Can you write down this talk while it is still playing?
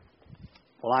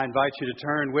Well, I invite you to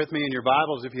turn with me in your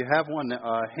Bibles if you have one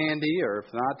handy, or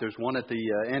if not, there's one at the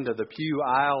end of the pew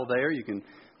aisle there. You can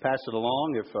pass it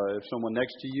along if someone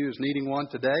next to you is needing one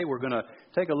today. We're going to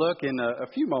take a look in a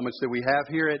few moments that we have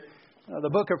here at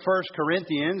the book of 1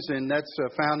 Corinthians, and that's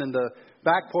found in the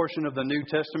back portion of the New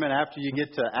Testament. After you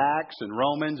get to Acts and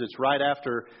Romans, it's right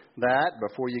after that,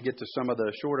 before you get to some of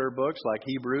the shorter books like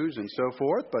Hebrews and so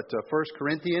forth. But 1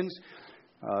 Corinthians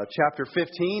chapter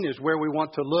 15 is where we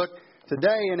want to look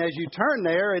today. And as you turn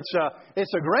there, it's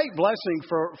a great blessing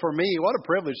for me. What a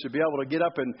privilege to be able to get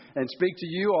up and speak to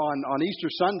you on Easter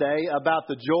Sunday about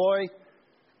the joy,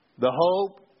 the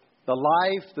hope, the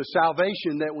life, the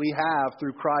salvation that we have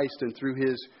through Christ and through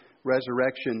His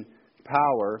resurrection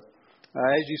power.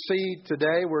 As you see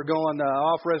today, we're going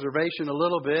off reservation a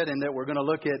little bit, and that we're going to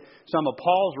look at some of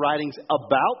Paul's writings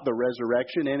about the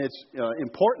resurrection and its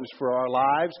importance for our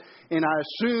lives. And I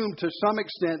assume to some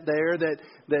extent there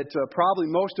that probably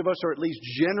most of us are at least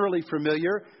generally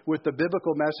familiar with the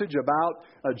biblical message about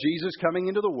Jesus coming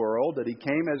into the world, that He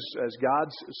came as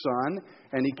God's Son,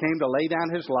 and He came to lay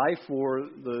down His life for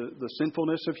the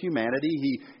sinfulness of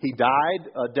humanity. He died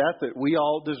a death that we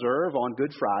all deserve on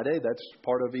Good Friday. That's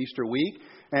part of Easter week.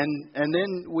 And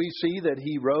then we see that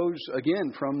He rose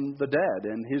again from the dead.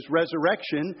 And His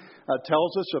resurrection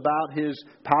tells us about His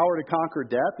power to conquer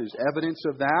death, is evidence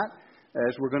of that.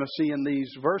 As we're going to see in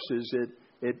these verses,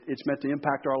 it's meant to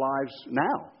impact our lives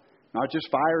now. Not just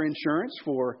fire insurance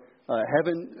for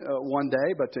heaven one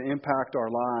day, but to impact our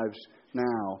lives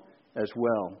now as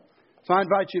well. So I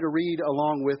invite you to read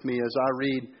along with me as I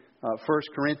read 1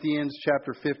 Corinthians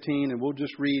chapter 15, and we'll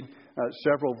just read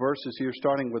several verses here,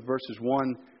 starting with verses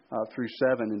 1 through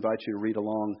 7. I invite you to read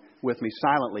along with me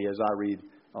silently as I read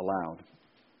aloud.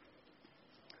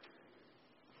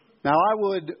 Now I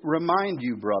would remind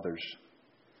you, brothers,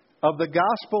 of the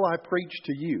gospel I preached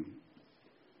to you,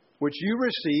 which you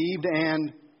received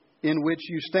and in which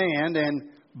you stand, and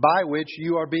by which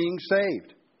you are being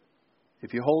saved,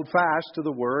 if you hold fast to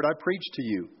the word I preached to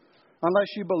you, unless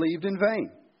you believed in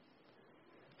vain.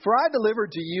 For I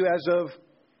delivered to you as of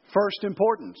first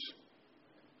importance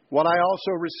what I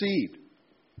also received,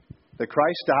 that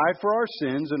Christ died for our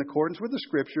sins in accordance with the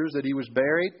Scriptures, that He was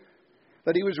buried,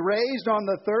 that He was raised on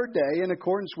the third day in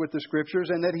accordance with the Scriptures,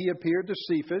 and that He appeared to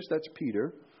Cephas, that's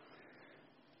Peter,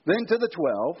 then to the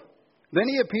 12. Then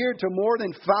He appeared to more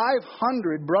than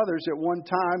 500 brothers at one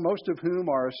time, most of whom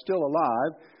are still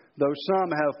alive, though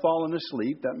some have fallen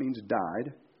asleep, that means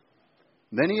died.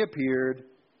 Then He appeared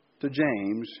to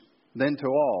James, then to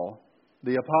all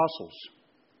the apostles.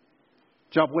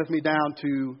 Jump with me down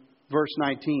to verse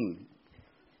 19.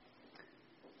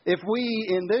 If we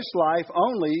in this life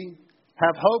only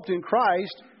have hoped in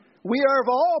Christ, we are of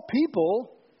all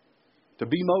people to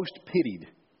be most pitied.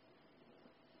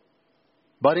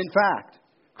 But in fact,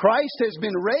 Christ has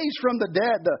been raised from the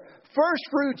dead, the first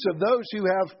fruits of those who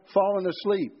have fallen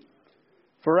asleep.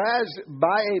 For as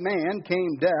by a man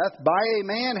came death, by a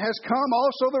man has come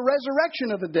also the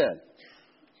resurrection of the dead.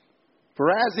 For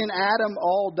as in Adam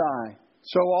all die,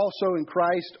 so also in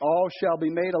Christ all shall be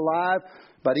made alive,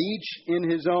 but each in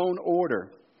his own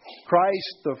order.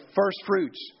 Christ the first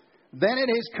fruits, then at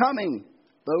His coming,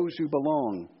 those who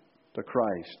belong to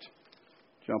Christ.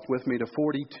 Jump with me to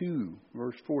 42,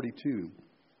 verse 42.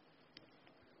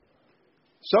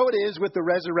 So it is with the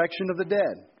resurrection of the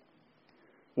dead.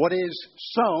 What is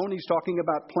sown, he's talking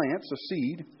about plants, a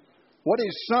seed. What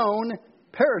is sown,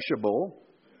 perishable.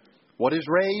 What is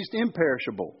raised,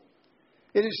 imperishable.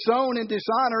 It is sown in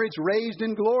dishonor, it's raised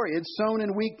in glory. It's sown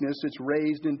in weakness, it's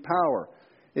raised in power.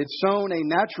 It's sown a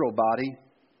natural body,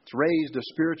 it's raised a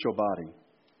spiritual body.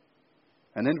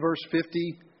 And then verse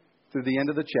 50 through the end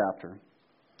of the chapter.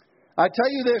 I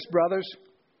tell you this, brothers,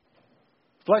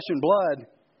 flesh and blood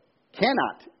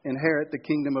cannot inherit the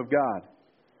kingdom of God,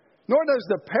 nor does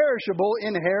the perishable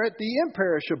inherit the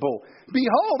imperishable.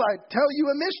 Behold, I tell you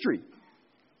a mystery.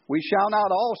 We shall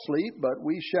not all sleep, but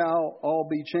we shall all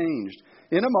be changed.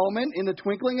 In a moment, in the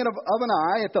twinkling of an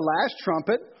eye, at the last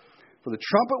trumpet, for the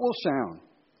trumpet will sound.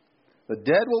 The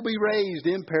dead will be raised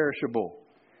imperishable,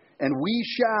 and we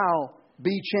shall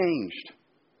be changed.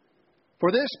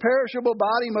 For this perishable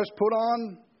body must put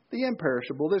on the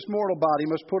imperishable. This mortal body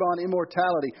must put on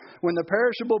immortality. When the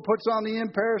perishable puts on the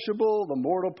imperishable, the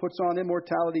mortal puts on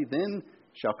immortality, then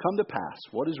shall come to pass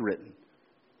what is written.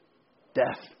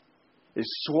 Death is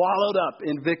swallowed up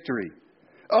in victory.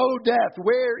 O death,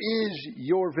 where is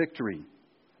your victory?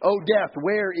 O death,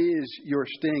 where is your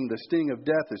sting? The sting of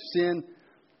death is sin.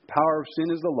 Power of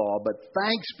sin is the law. But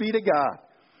thanks be to God,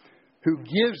 who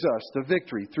gives us the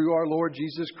victory through our Lord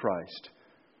Jesus Christ.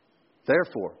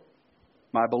 Therefore,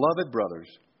 My beloved brothers,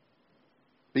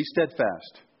 be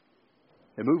steadfast,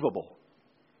 immovable,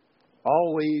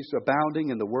 always abounding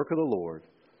in the work of the Lord,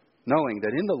 knowing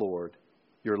that in the Lord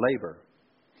your labor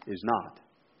is not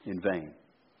in vain.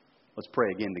 Let's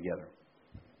pray again together.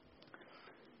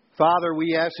 Father,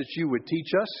 we ask that you would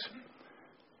teach us.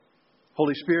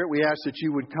 Holy Spirit, we ask that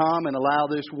you would come and allow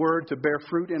this word to bear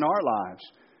fruit in our lives.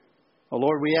 Oh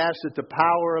Lord, we ask that the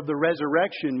power of the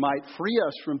resurrection might free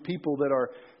us from people that are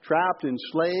trapped,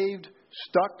 enslaved,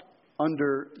 stuck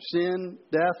under sin,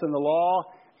 death, and the law,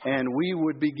 and we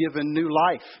would be given new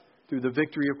life through the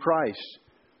victory of Christ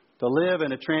to live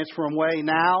in a transformed way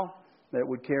now that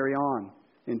would carry on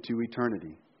into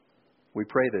eternity. We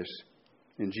pray this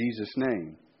in Jesus'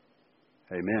 name.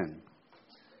 Amen.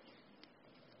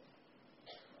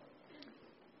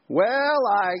 Well,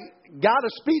 I got a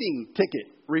speeding ticket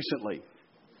recently.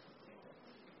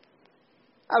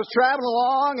 I was traveling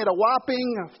along at a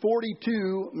whopping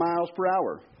 42 miles per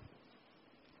hour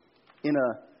in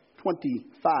a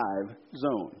 25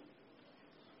 zone.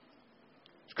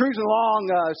 I was cruising along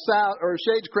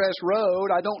Shadescrest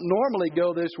Road. I don't normally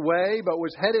go this way, but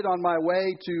was headed on my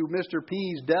way to Mr.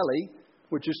 P's Deli,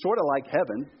 which is sort of like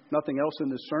heaven. Nothing else in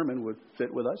this sermon would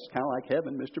fit with us. Kind of like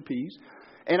heaven, Mr. P's.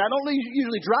 And I don't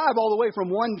usually drive all the way from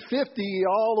 150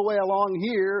 all the way along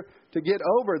here to get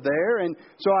over there. And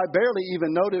so I barely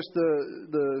even noticed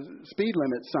the speed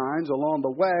limit signs along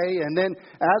the way. And then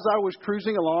as I was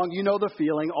cruising along, you know the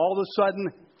feeling, all of a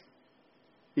sudden,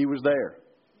 he was there.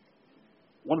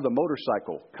 One of the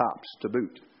motorcycle cops to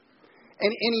boot.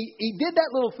 And he did that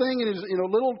little thing in his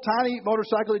little tiny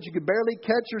motorcycle that you could barely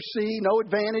catch or see, no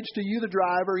advantage to you, the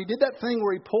driver. He did that thing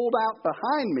where he pulled out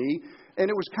behind me,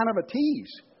 and it was kind of a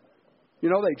tease. You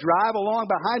know, they drive along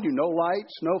behind you, no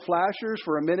lights, no flashers.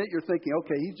 For a minute, you're thinking,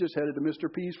 okay, he's just headed to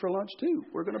Mr. P's for lunch, too.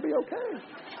 We're going to be okay.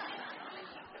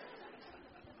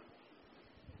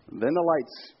 Then the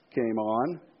lights came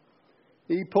on.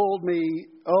 He pulled me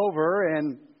over,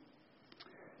 and,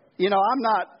 I'm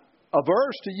not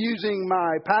averse to using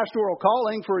my pastoral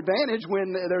calling for advantage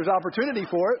when there's opportunity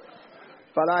for it.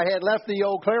 But I had left the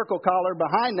old clerical collar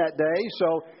behind that day,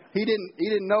 so he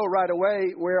didn't know right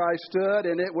away where I stood,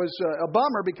 and it was a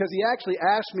bummer because he actually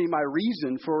asked me my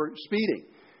reason for speeding.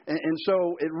 And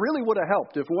so it really would have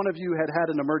helped if one of you had had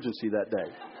an emergency that day.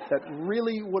 That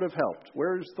really would have helped.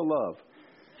 Where's the love?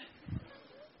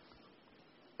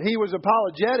 He was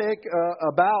apologetic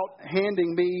about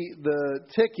handing me the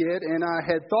ticket, and I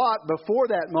had thought before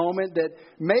that moment that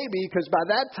maybe, because by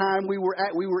that time we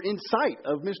were in sight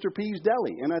of Mr. P's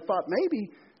Deli, and I thought maybe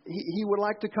he would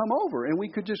like to come over and we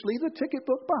could just leave the ticket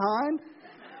book behind,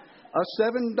 a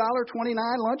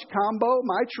 $7.29 lunch combo,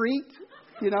 my treat,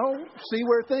 see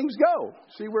where things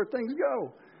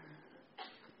go.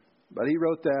 But he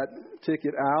wrote that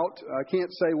ticket out. I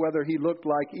can't say whether he looked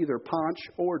like either Ponch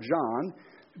or John,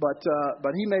 but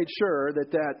he made sure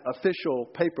that official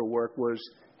paperwork was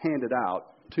handed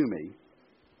out to me.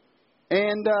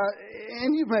 And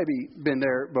you've maybe been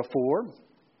there before.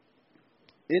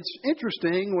 It's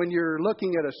interesting when you're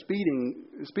looking at a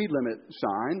speed limit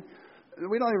sign.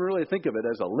 We don't even really think of it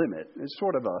as a limit. It's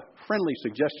sort of a friendly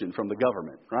suggestion from the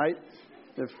government, right?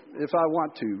 If I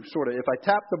want to if I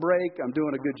tap the brake, I'm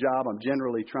doing a good job. I'm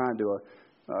generally trying to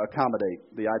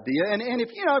accommodate the idea. And if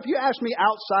you ask me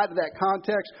outside of that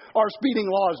context, are speeding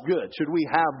laws good? Should we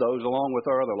have those along with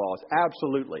our other laws?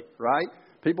 Absolutely, right?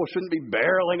 People shouldn't be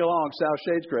barreling along South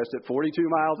Shadescrest at 42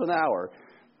 miles an hour.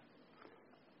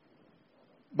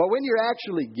 But when you're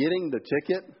actually getting the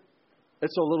ticket,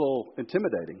 it's a little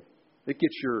intimidating. It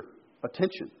gets your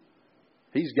attention.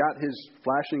 He's got his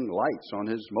flashing lights on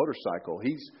his motorcycle.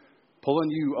 He's pulling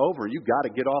you over. You've got to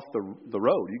get off the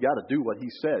road. You've got to do what he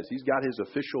says. He's got his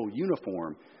official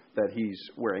uniform that he's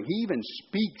wearing. He even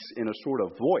speaks in a sort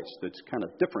of voice that's kind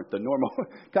of different than normal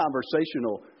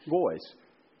conversational voice.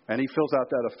 And he fills out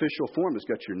that official form that's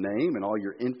got your name and all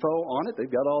your info on it.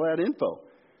 They've got all that info.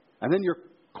 And then your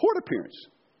court appearance.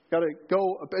 Got to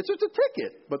go. It's just a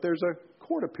ticket, but there's a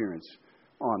court appearance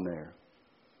on there.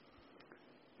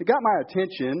 It got my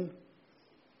attention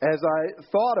as I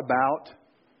thought about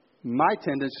my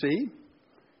tendency,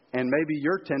 and maybe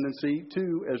your tendency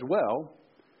too as well,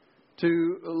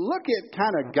 to look at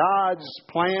kind of God's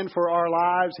plan for our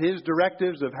lives, His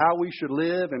directives of how we should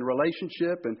live in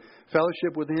relationship and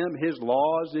fellowship with Him, His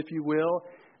laws, if you will,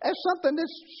 as something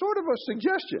that's sort of a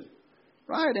suggestion,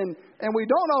 right? And we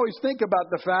don't always think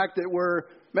about the fact that we're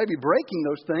maybe breaking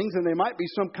those things, and there might be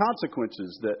some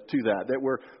consequences to that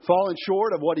we're falling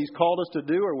short of what He's called us to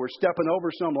do, or we're stepping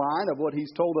over some line of what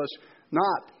He's told us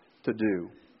not to do.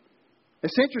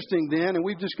 It's interesting then, and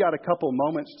we've just got a couple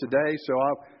moments today, so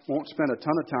won't spend a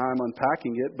ton of time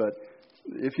unpacking it, but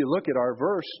if you look at our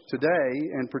verse today,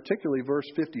 and particularly verse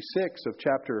 56 of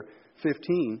chapter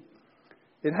 15,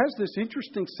 it has this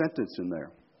interesting sentence in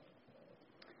there.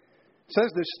 It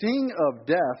says, the sting of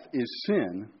death is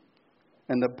sin,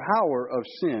 and the power of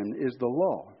sin is the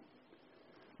law.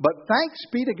 But thanks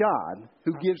be to God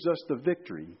who gives us the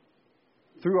victory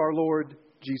through our Lord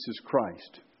Jesus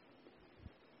Christ.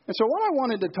 And so what I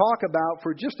wanted to talk about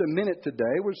for just a minute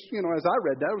today was, as I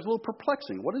read that, it was a little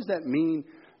perplexing. What does that mean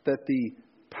that the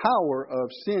power of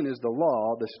sin is the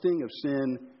law, the sting of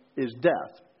sin is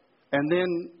death? And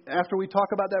then after we talk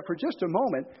about that for just a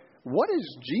moment, what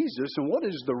is Jesus and what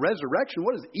is the resurrection?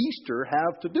 What does Easter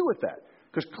have to do with that?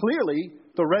 Because clearly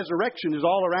the resurrection is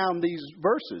all around these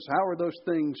verses. How are those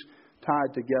things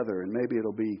tied together? And maybe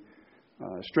it'll be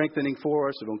strengthening for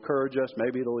us. It'll encourage us.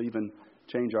 Maybe it'll even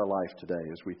change our life today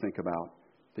as we think about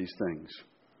these things.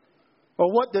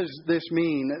 Well, what does this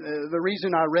mean? The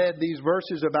reason I read these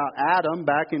verses about Adam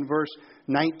back in verse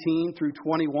 19 through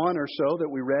 21 or so that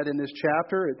we read in this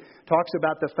chapter, it talks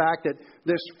about the fact that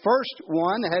this first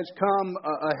one has come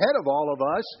ahead of all of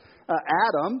us,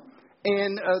 Adam.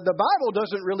 And the Bible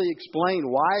doesn't really explain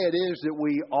why it is that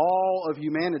we, all of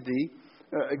humanity,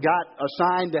 got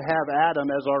assigned to have Adam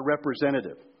as our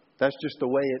representative. That's just the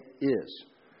way it is.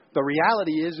 The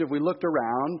reality is, if we looked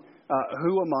around,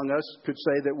 who among us could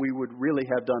say that we would really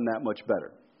have done that much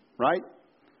better, right?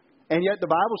 And yet the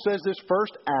Bible says this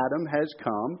first Adam has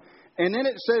come. And then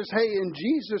it says, hey, in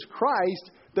Jesus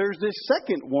Christ, there's this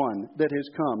second one that has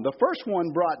come. The first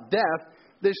one brought death.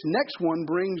 This next one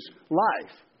brings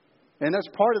life. And that's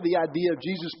part of the idea of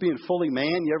Jesus being fully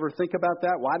man. You ever think about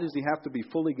that? Why does he have to be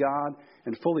fully God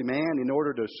and fully man in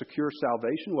order to secure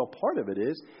salvation? Well, part of it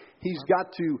is he's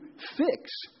got to fix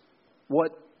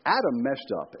what Adam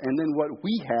messed up. And then what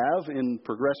we have in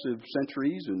progressive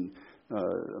centuries and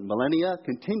millennia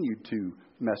continued to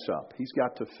mess up. He's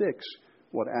got to fix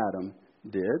what Adam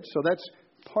did. So that's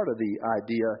part of the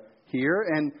idea here.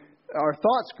 And our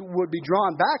thoughts would be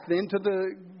drawn back then to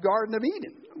the Garden of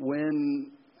Eden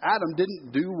when Adam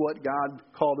didn't do what God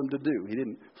called him to do. He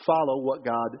didn't follow what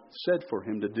God said for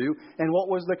him to do. And what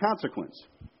was the consequence?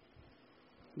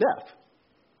 Death.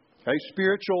 Okay,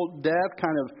 spiritual death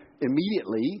kind of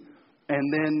immediately,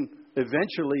 and then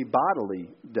eventually bodily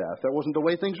death. That wasn't the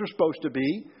way things were supposed to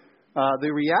be.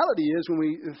 The reality is when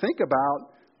we think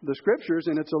about the Scriptures,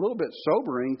 and it's a little bit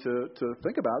sobering to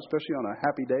think about, especially on a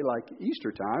happy day like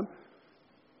Easter time,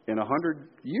 in 100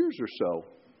 years or so,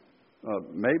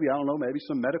 maybe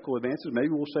some medical advances, maybe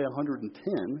we'll say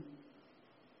 110,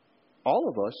 all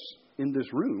of us in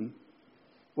this room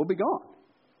will be gone,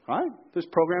 right? This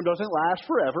program doesn't last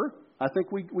forever. I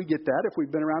think we get that. If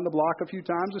we've been around the block a few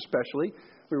times especially,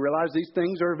 we realize these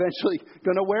things are eventually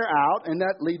going to wear out, and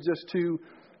that leads us to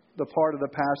the part of the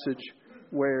passage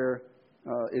where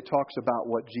it talks about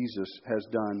what Jesus has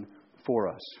done for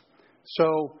us.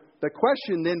 So the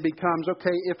question then becomes,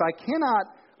 okay, if I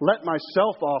cannot let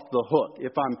myself off the hook,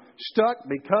 if I'm stuck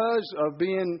because of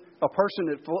being a person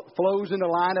that flows in the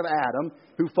line of Adam,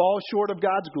 who falls short of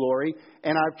God's glory,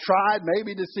 and I've tried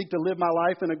maybe to seek to live my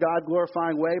life in a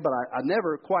God-glorifying way, but I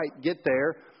never quite get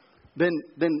there, then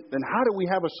how do we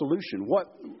have a solution?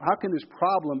 How can this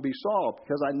problem be solved?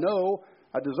 Because I know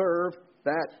I deserve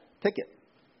that ticket.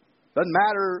 Doesn't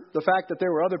matter the fact that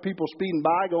there were other people speeding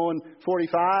by going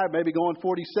 45, maybe going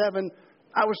 47.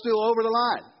 I was still over the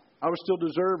line. I was still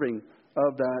deserving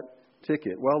of that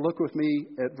ticket. Well, look with me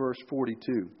at verse 42.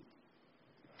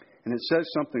 And it says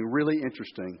something really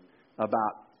interesting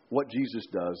about what Jesus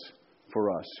does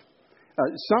for us.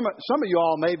 Some of you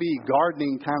all may be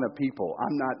gardening kind of people.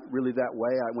 I'm not really that way.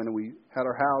 When we had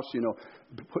our house,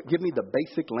 give me the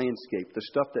basic landscape, the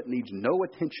stuff that needs no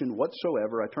attention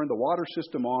whatsoever. I turn the water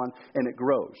system on and it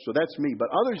grows. So that's me. But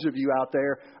others of you out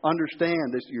there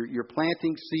understand this. You're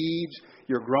planting seeds.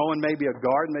 You're growing maybe a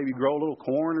garden. Maybe you grow a little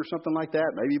corn or something like that.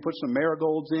 Maybe you put some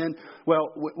marigolds in.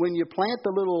 Well, when you plant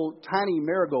the little tiny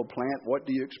marigold plant, what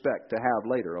do you expect to have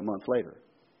later, a month later?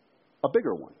 A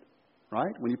bigger one.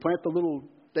 Right? When you plant the little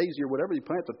daisy or whatever, you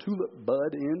plant the tulip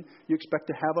bud in, you expect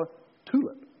to have a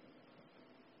tulip.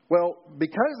 Well,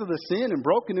 because of the sin and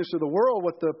brokenness of the world,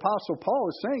 what the Apostle Paul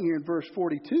is saying here in verse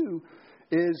 42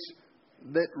 is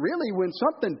that really when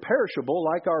something perishable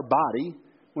like our body,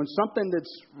 when something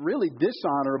that's really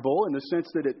dishonorable in the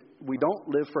sense that we don't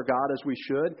live for God as we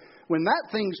should, when that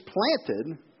thing's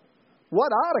planted, what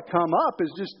ought to come up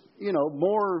is just,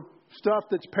 more stuff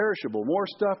that's perishable, more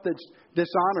stuff that's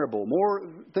dishonorable, more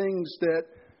things that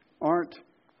aren't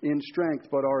in strength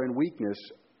but are in weakness.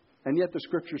 And yet the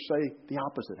Scriptures say the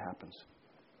opposite happens.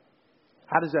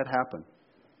 How does that happen?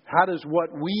 How does what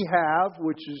we have,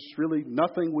 which is really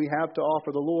nothing we have to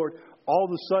offer the Lord, all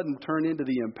of a sudden turn into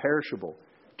the imperishable,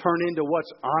 turn into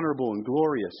what's honorable and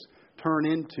glorious, turn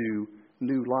into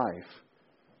new life?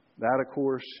 That, of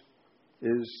course,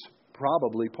 is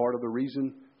probably part of the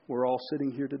reason we're all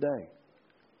sitting here today.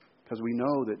 Because we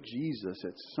know that Jesus,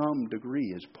 at some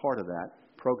degree, is part of that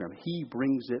program. He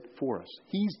brings it for us.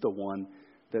 He's the one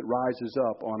that rises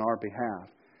up on our behalf.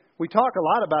 We talk a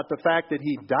lot about the fact that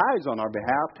He dies on our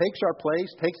behalf, takes our place,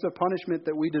 takes the punishment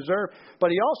that we deserve,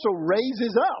 but He also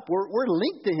raises up. We're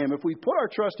linked to Him. If we put our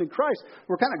trust in Christ,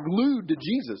 we're kind of glued to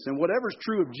Jesus, and whatever's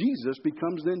true of Jesus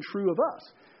becomes then true of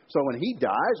us. So when He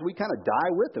dies, we kind of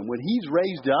die with Him. When He's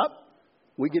raised up,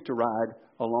 we get to ride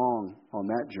along on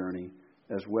that journey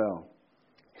as well.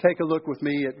 Take a look with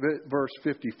me at verse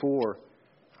 54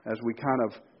 as we kind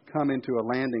of come into a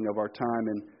landing of our time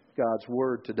in God's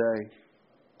Word today.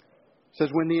 It says,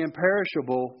 when the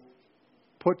perishable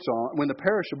puts on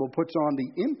the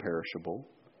imperishable,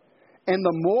 and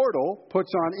the mortal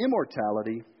puts on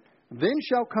immortality, then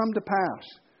shall come to pass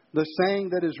the saying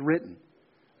that is written,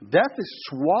 death is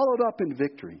swallowed up in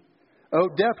victory. O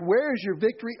death, where is your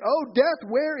victory? O death,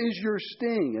 where is your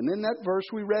sting? And then that verse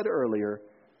we read earlier,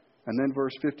 and then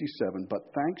verse 57,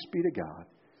 but thanks be to God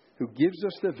who gives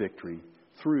us the victory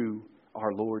through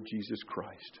our Lord Jesus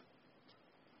Christ.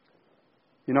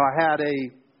 You know, I had a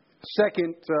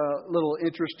second little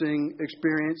interesting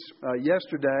experience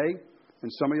yesterday,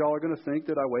 and some of y'all are going to think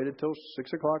that I waited till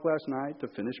 6 o'clock last night to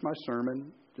finish my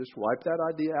sermon. Just wipe that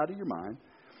idea out of your mind.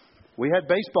 We had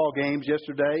baseball games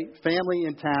yesterday, family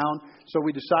in town, so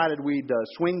we decided we'd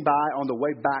swing by on the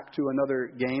way back to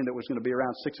another game that was going to be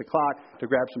around 6 o'clock to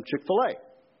grab some Chick-fil-A.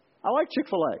 I like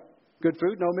Chick-fil-A. Good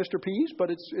food, no Mr. P's, but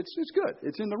it's good.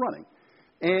 It's in the running.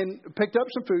 And picked up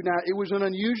some food. Now, it was an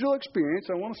unusual experience,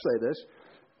 I want to say this,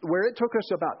 where it took us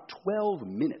about 12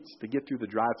 minutes to get through the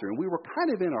drive-thru, and we were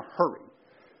kind of in a hurry.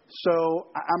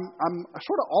 So I'm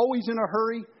sort of always in a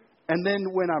hurry, and then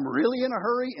when I'm really in a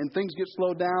hurry and things get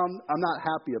slowed down, I'm not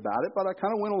happy about it, but I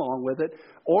kind of went along with it,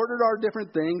 ordered our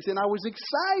different things, and I was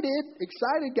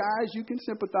excited, guys, you can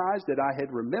sympathize that I had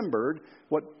remembered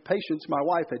what Patience, my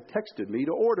wife, had texted me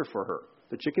to order for her,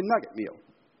 the chicken nugget meal.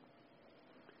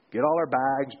 Get all our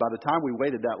bags. By the time we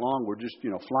waited that long, we're just,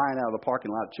 flying out of the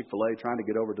parking lot of Chick-fil-A trying to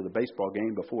get over to the baseball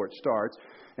game before it starts.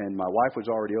 And my wife was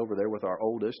already over there with our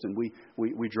oldest. And we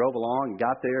drove along and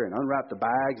got there and unwrapped the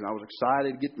bags. And I was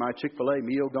excited to get my Chick-fil-A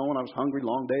meal going. I was hungry,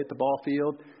 long day at the ball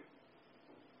field.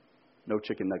 No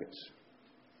chicken nuggets.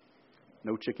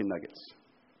 No chicken nuggets.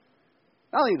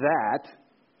 Not only that,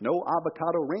 no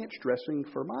avocado ranch dressing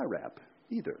for my wrap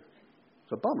either.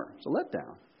 It's a bummer. It's a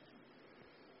letdown.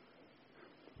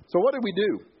 So what did we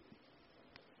do?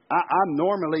 I'm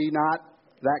normally not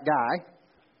that guy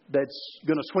that's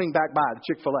going to swing back by the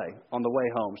Chick-fil-A on the way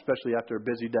home, especially after a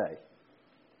busy day.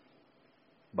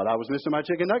 But I was missing my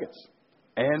chicken nuggets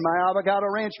and my avocado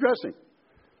ranch dressing.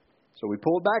 So we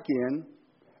pulled back in.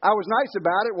 I was nice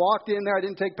about it, walked in there. I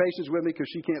didn't take Patience with me because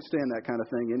she can't stand that kind of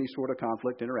thing, any sort of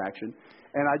conflict, interaction.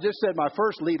 And I just said my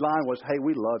first lead line was, hey,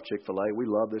 we love Chick-fil-A. We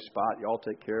love this spot. Y'all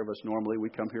take care of us normally.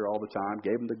 We come here all the time.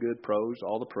 Gave them the good pros,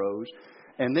 all the pros.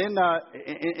 And then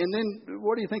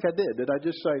what do you think I did? Did I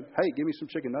just say, hey, give me some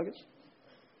chicken nuggets?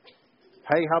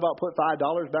 Hey, how about put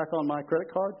 $5 back on my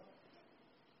credit card?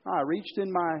 I reached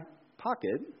in my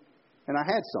pocket, and I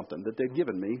had something that they'd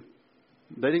given me.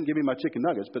 They didn't give me my chicken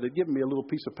nuggets, but they'd given me a little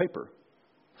piece of paper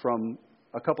from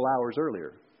a couple hours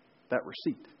earlier, that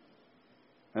receipt.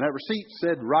 And that receipt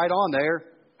said right on there,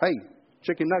 hey,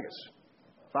 chicken nuggets,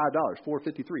 $5,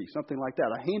 $4.53, something like that.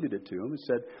 I handed it to him and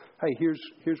said, hey,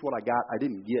 here's what I got. I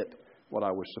didn't get what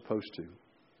I was supposed to.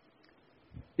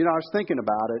 I was thinking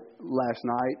about it last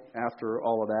night after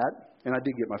all of that, and I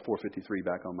did get my $4.53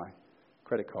 back on my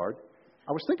credit card.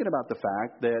 I was thinking about the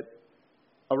fact that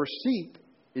a receipt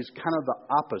is kind of the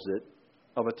opposite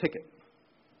of a ticket.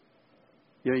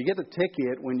 You get the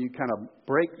ticket when you kind of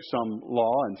break some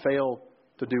law and fail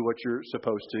to do what you're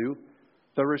supposed to.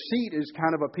 The receipt is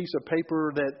kind of a piece of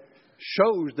paper that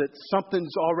shows that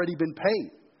something's already been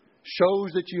paid,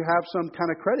 shows that you have some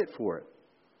kind of credit for it.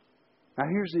 Now,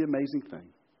 here's the amazing thing.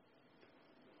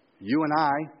 You and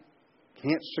I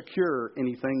can't secure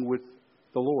anything with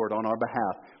the Lord on our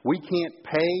behalf. We can't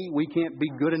pay, we can't be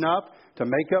good enough to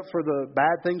make up for the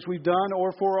bad things we've done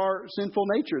or for our sinful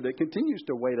nature that continues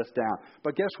to weight us down.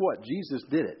 But guess what? Jesus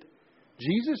did it.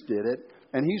 Jesus did it,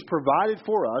 and He's provided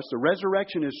for us. The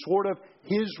resurrection is sort of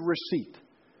His receipt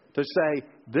to say,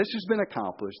 this has been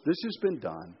accomplished, this has been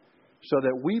done, so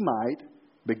that we might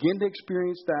begin to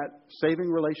experience that saving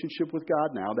relationship with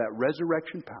God now, that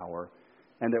resurrection power,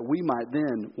 and that we might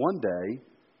then one day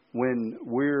when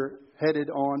we're headed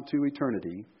on to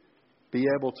eternity, be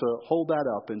able to hold that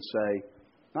up and say,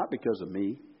 not because of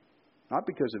me, not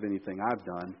because of anything I've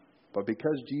done, but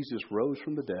because Jesus rose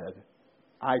from the dead,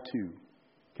 I too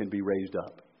can be raised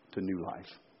up to new life.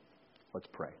 Let's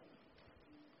pray.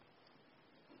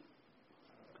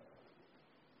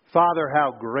 Father,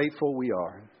 how grateful we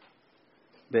are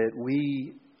that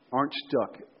we aren't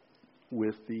stuck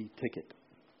with the ticket.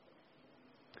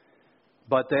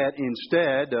 But that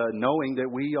instead, knowing that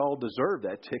we all deserve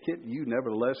that ticket, you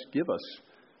nevertheless give us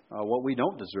what we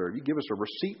don't deserve. You give us a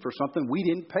receipt for something we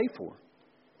didn't pay for.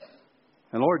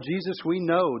 And Lord Jesus, we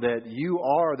know that you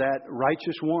are that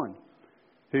righteous one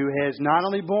who has not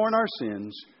only borne our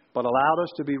sins, but allowed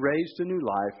us to be raised to new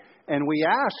life. And we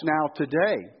ask now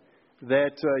today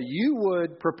that you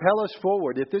would propel us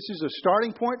forward. If this is a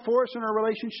starting point for us in our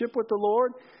relationship with the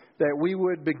Lord, that we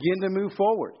would begin to move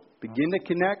forward, begin to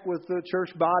connect with the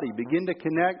church body, begin to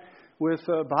connect with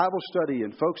Bible study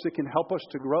and folks that can help us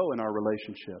to grow in our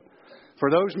relationship. For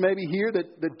those maybe here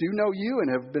that do know you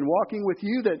and have been walking with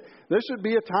you, that this would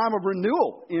be a time of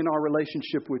renewal in our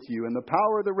relationship with you, and the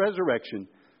power of the resurrection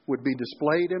would be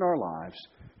displayed in our lives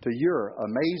to your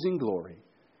amazing glory.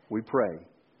 We pray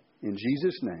in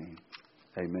Jesus' name.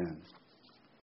 Amen.